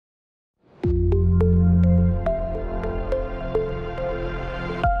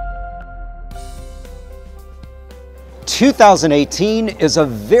2018 is a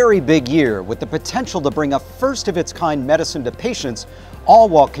very big year with the potential to bring a first-of-its-kind medicine to patients, all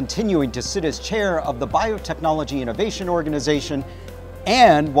while continuing to sit as chair of the Biotechnology Innovation Organization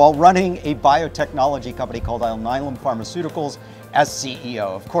and while running a biotechnology company called Alnylam Pharmaceuticals as CEO.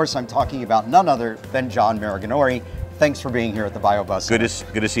 Of course, I'm talking about none other than John Maraganore. Thanks for being here at the BioBus.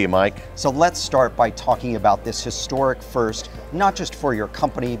 Good to see you, Mike. So let's start by talking about this historic first, not just for your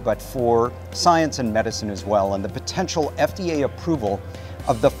company, but for science and medicine as well, and the potential FDA approval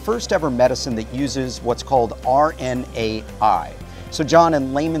of the first ever medicine that uses what's called RNAi. So John,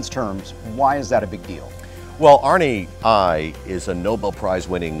 in layman's terms, why is that a big deal? Well, RNAi is a Nobel Prize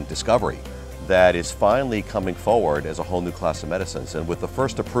winning discovery that is finally coming forward as a whole new class of medicines. And with the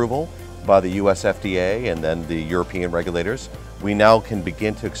first approval by the US FDA and then the European regulators, we now can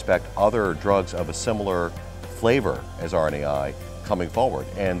begin to expect other drugs of a similar flavor as RNAi coming forward.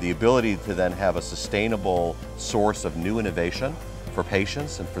 And the ability to then have a sustainable source of new innovation for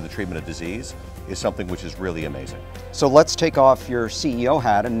patients and for the treatment of disease is something which is really amazing. So let's take off your CEO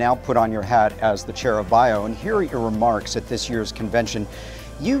hat and now put on your hat as the chair of Bio, and here are your remarks at this year's convention.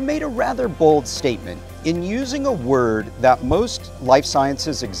 You made a rather bold statement in using a word that most life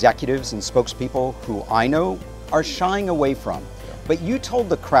sciences executives and spokespeople who I know are shying away from. But you told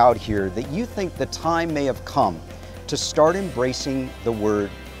the crowd here that you think the time may have come to start embracing the word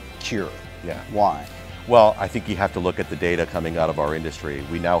cure. Yeah. Why? Well, I think you have to look at the data coming out of our industry.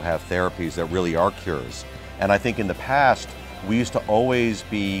 We now have therapies that really are cures. And I think in the past, we used to always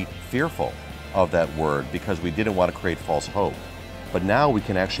be fearful of that word because we didn't want to create false hope. But now we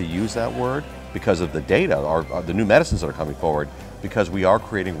can actually use that word because of the data, or the new medicines that are coming forward, because we are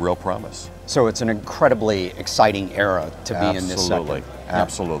creating real promise. So it's an incredibly exciting era to be in this sector.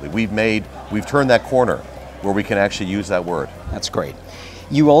 Absolutely. We've turned that corner where we can actually use that word. That's great.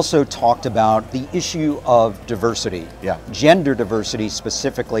 You also talked about the issue of diversity. Yeah. Gender diversity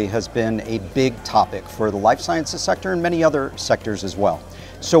specifically has been a big topic for the life sciences sector and many other sectors as well.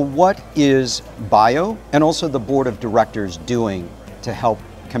 So what is Bio and also the board of directors doing to help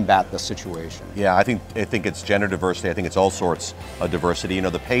combat the situation? Yeah, I think it's gender diversity. I think it's all sorts of diversity. You know,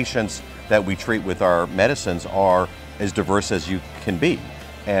 the patients that we treat with our medicines are as diverse as you can be.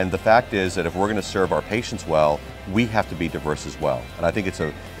 And the fact is that if we're going to serve our patients well, we have to be diverse as well. And I think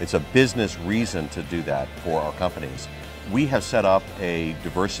it's a business reason to do that for our companies. We have set up a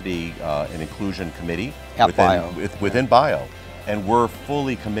diversity and inclusion committee within Bio, and we're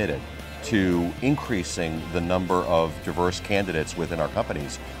fully committed to increasing the number of diverse candidates within our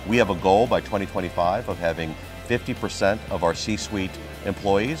companies. We have a goal by 2025 of having 50% of our C-suite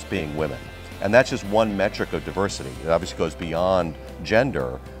employees being women. And that's just one metric of diversity. It obviously goes beyond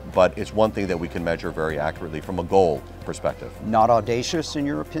gender, but it's one thing that we can measure very accurately from a goal perspective. Not audacious in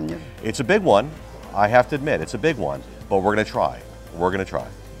your opinion? It's a big one. I have to admit, it's a big one, but we're going to try. We're going to try.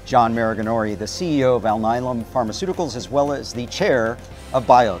 John Maraganore, the CEO of Alnylam Pharmaceuticals, as well as the chair of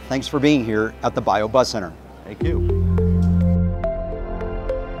Bio. Thanks for being here at the BioBus Center. Thank you.